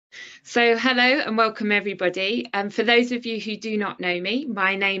So hello and welcome everybody. For those of you who do not know me,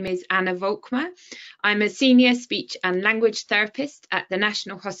 my name is Anna Volkmer. I'm a senior speech and language therapist at the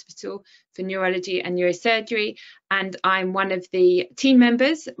National Hospital for Neurology and Neurosurgery, and I'm one of the team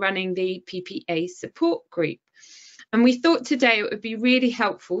members running the PPA support group. And we thought today it would be really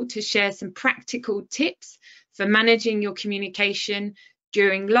helpful to share some practical tips for managing your communication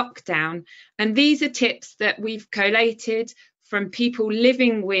during lockdown. And these are tips that we've collated from people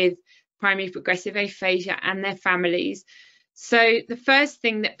living with primary progressive aphasia and their families. So the first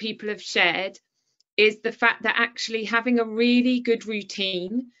thing that people have shared is the fact that actually having a really good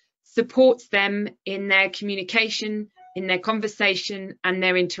routine supports them in their communication, in their conversation and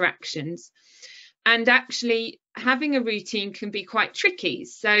their interactions. And actually having a routine can be quite tricky.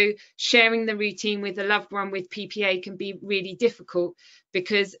 So sharing the routine with a loved one with PPA can be really difficult,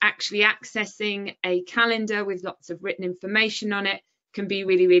 because actually accessing a calendar with lots of written information on it can be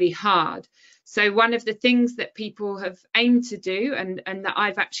really, really hard. So one of the things that people have aimed to do, and that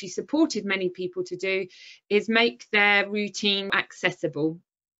I've actually supported many people to do, is make their routine accessible.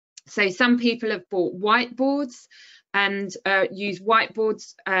 So some people have bought whiteboards and use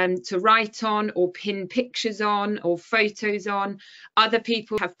whiteboards to write on or pin pictures on or photos on. Other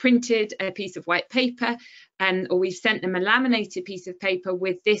people have printed a piece of white paper, or we've sent them a laminated piece of paper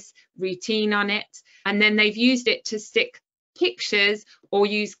with this routine on it, and then they've used it to stick pictures or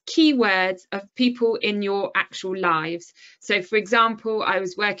use keywords of people in your actual lives. So for example, I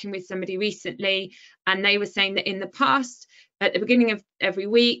was working with somebody recently and they were saying that in the past, at the beginning of every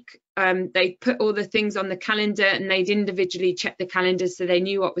week, they put all the things on the calendar and they'd individually check the calendar so they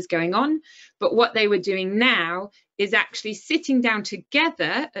knew what was going on. But what they were doing now is actually sitting down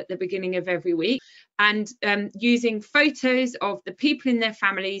together at the beginning of every week and using photos of the people in their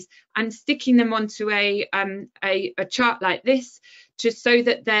families and sticking them onto a chart like this, just so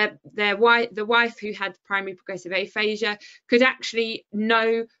that the wife who had primary progressive aphasia could actually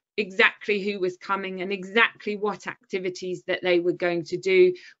know exactly who was coming and exactly what activities that they were going to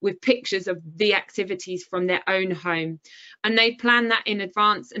do, with pictures of the activities from their own home. And they'd plan that in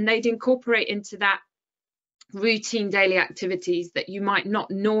advance and they'd incorporate into that routine daily activities that you might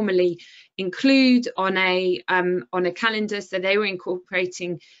not normally include on a calendar. So they were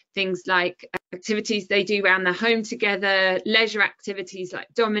incorporating things like activities they do around the home together, leisure activities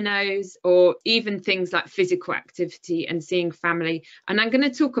like dominoes, or even things like physical activity and seeing family. And I'm going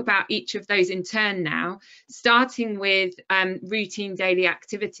to talk about each of those in turn now, starting with routine daily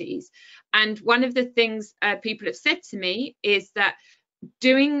activities. And one of the things people have said to me is that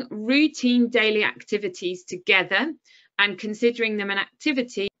doing routine daily activities together and considering them an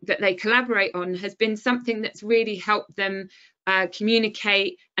activity that they collaborate on has been something that's really helped them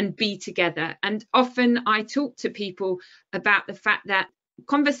communicate and be together. And often I talk to people about the fact that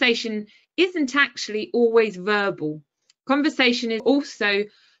conversation isn't actually always verbal. Conversation is also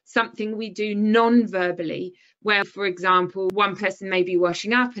something we do non-verbally, where, for example, one person may be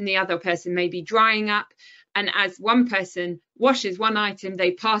washing up and the other person may be drying up. And as one person washes one item,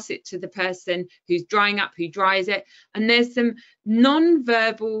 they pass it to the person who's drying up, who dries it. And there's some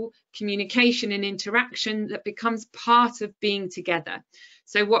non-verbal communication and interaction that becomes part of being together.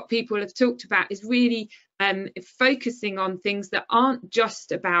 So what people have talked about is really focusing on things that aren't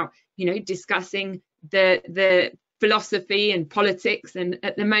just about, discussing the philosophy and politics, and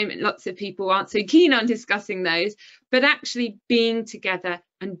at the moment lots of people aren't so keen on discussing those, but actually being together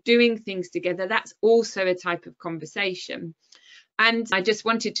and doing things together. That's also a type of conversation. And I just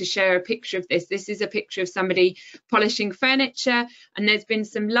wanted to share a picture of this. This is a picture of somebody polishing furniture, and there's been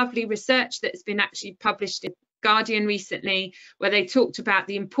some lovely research that's been actually published in Guardian recently, where they talked about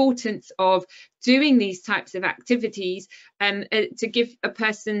the importance of doing these types of activities to give a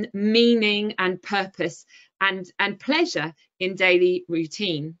person meaning and purpose and pleasure in daily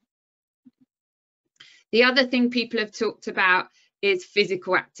routine. The other thing people have talked about is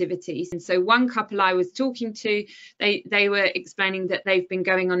physical activities. And so one couple I was talking to, they were explaining that they've been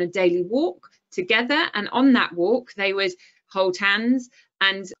going on a daily walk together, and on that walk they would hold hands,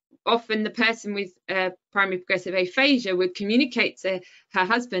 and often the person with primary progressive aphasia would communicate to her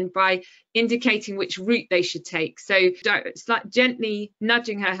husband by indicating which route they should take. So it's like gently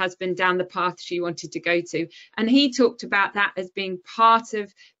nudging her husband down the path she wanted to go to. And he talked about that as being part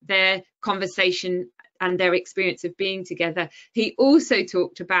of their conversation and their experience of being together. He also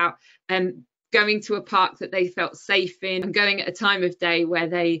talked about going to a park that they felt safe in, and going at a time of day where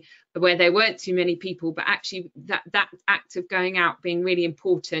there weren't too many people, but actually that act of going out being really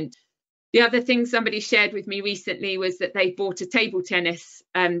important. The other thing somebody shared with me recently was that they bought a table tennis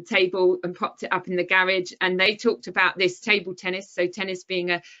table and propped it up in the garage, and they talked about this table tennis, so tennis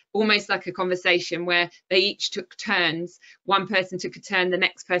being almost like a conversation where they each took turns. One person took a turn, the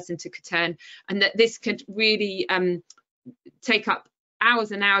next person took a turn, and that this could really take up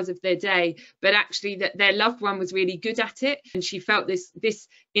hours and hours of their day, but actually that their loved one was really good at it, and she felt this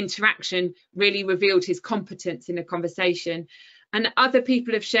interaction really revealed his competence in a conversation. And other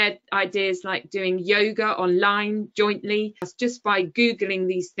people have shared ideas like doing yoga online jointly, just by Googling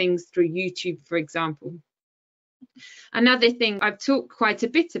these things through YouTube, for example. Another thing, I've talked quite a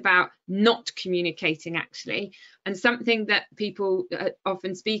bit about not communicating actually, and something that people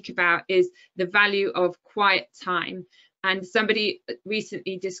often speak about is the value of quiet time. And somebody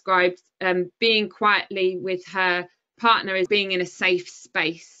recently described being quietly with her partner as being in a safe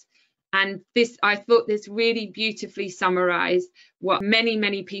space. And this, I thought this really beautifully summarized what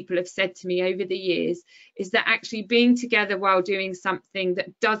many people have said to me over the years, is that actually being together while doing something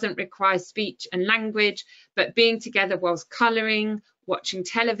that doesn't require speech and language, but being together whilst colouring, watching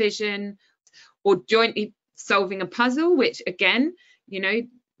television, or jointly solving a puzzle, which again, you know,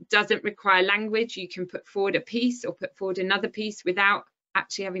 doesn't require language. You can put forward a piece or put forward another piece without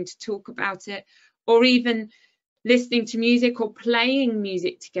actually having to talk about it, or even listening to music or playing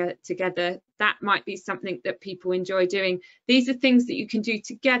music together. That might be something that people enjoy doing. These are things that you can do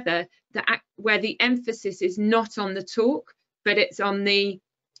together where the emphasis is not on the talk, but it's on the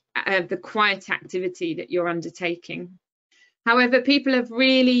quiet activity that you're undertaking. However, people have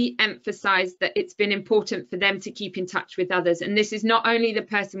really emphasised that it's been important for them to keep in touch with others. And this is not only the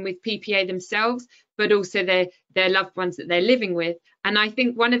person with PPA themselves, but also their loved ones that they're living with. And I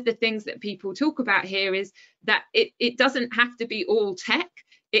think one of the things that people talk about here is that it doesn't have to be all tech.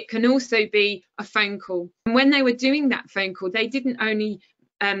 It can also be a phone call. And when they were doing that phone call, they didn't only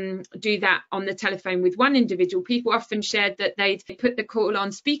do that on the telephone with one individual. People often shared that they'd put the call on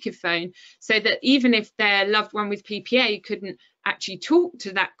speakerphone, so that even if their loved one with PPA couldn't actually talk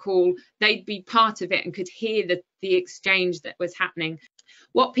to that call, they'd be part of it and could hear the exchange that was happening.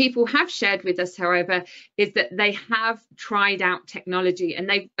 What people have shared with us, however, is that they have tried out technology, and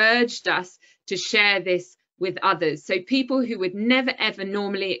they've urged us to share this with others. So people who would never ever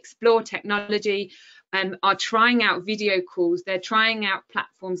normally explore technology are trying out video calls. They're trying out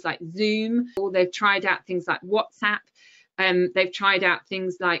platforms like Zoom, or they've tried out things like WhatsApp. They've tried out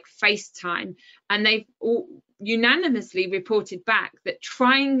things like FaceTime, and they've all unanimously reported back that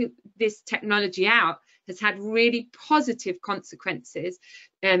trying this technology out has had really positive consequences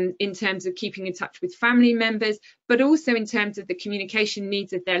in terms of keeping in touch with family members, but also in terms of the communication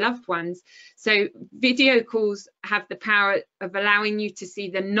needs of their loved ones. So video calls have the power of allowing you to see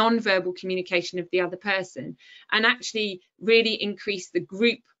the non-verbal communication of the other person, and actually really increase the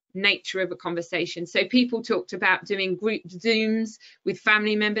group nature of a conversation. So people talked about doing group Zooms with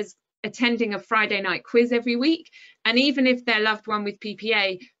family members, attending a Friday night quiz every week, and even if their loved one with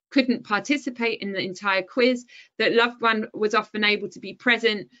PPA couldn't participate in the entire quiz, that loved one was often able to be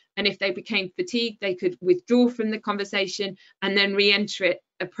present, and if they became fatigued, they could withdraw from the conversation and then re-enter it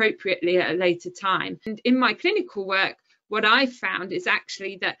appropriately at a later time. And in my clinical work, what I've found is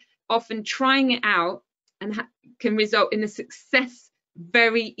actually that often trying it out can result in a success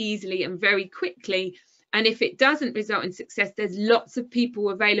very easily and very quickly. And if it doesn't result in success, there's lots of people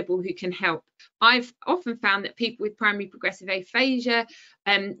available who can help. I've often found that people with primary progressive aphasia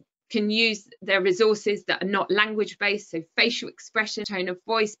can use their resources that are not language based, so facial expression, tone of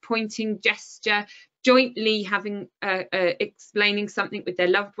voice, pointing, gesture, jointly having explaining something with their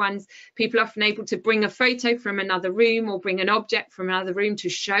loved ones. People are often able to bring a photo from another room or bring an object from another room to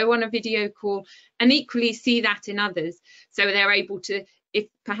show on a video call, and equally see that in others. So they're able to, if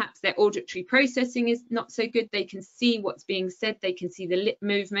perhaps their auditory processing is not so good, they can see what's being said, they can see the lip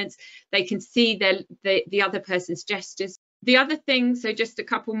movements, they can see the other person's gestures. The other thing, so just a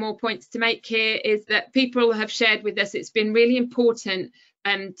couple more points to make here, is that people have shared with us it's been really important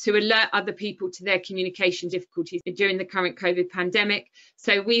to alert other people to their communication difficulties during the current COVID pandemic.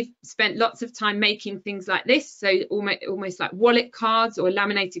 So we've spent lots of time making things like this, so almost like wallet cards or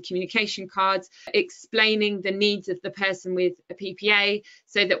laminated communication cards, explaining the needs of the person with a PPA,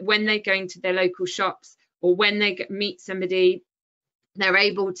 so that when they go into their local shops or when they meet somebody, they're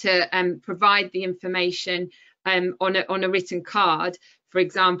able to provide the information on a written card, for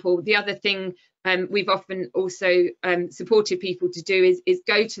example. The other thing we've often also supported people to do is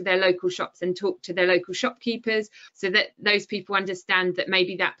go to their local shops and talk to their local shopkeepers, so that those people understand that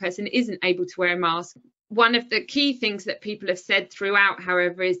maybe that person isn't able to wear a mask. One of the key things that people have said throughout,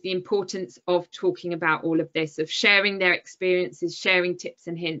 however, is the importance of talking about all of this, of sharing their experiences, sharing tips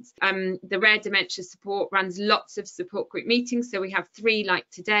and hints. The Rare Dementia Support runs lots of support group meetings. So we have 3 like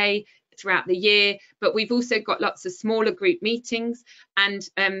today throughout the year, but we've also got lots of smaller group meetings, and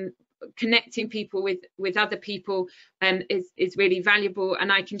connecting people with other people is really valuable.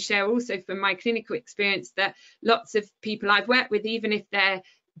 And I can share also from my clinical experience that lots of people I've worked with, even if their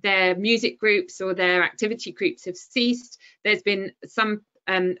music groups or their activity groups have ceased, there's been some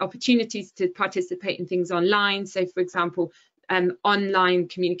opportunities to participate in things online. So for example, online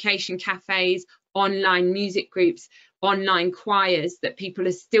communication cafes, online music groups, online choirs that people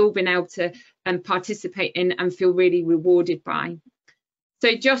have still been able to participate in and feel really rewarded by.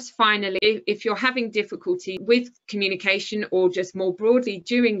 So just finally, if you're having difficulty with communication or just more broadly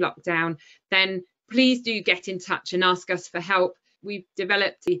during lockdown, then please do get in touch and ask us for help. We've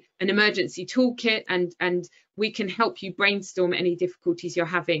developed an emergency toolkit, and we can help you brainstorm any difficulties you're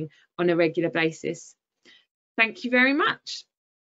having on a regular basis. Thank you very much.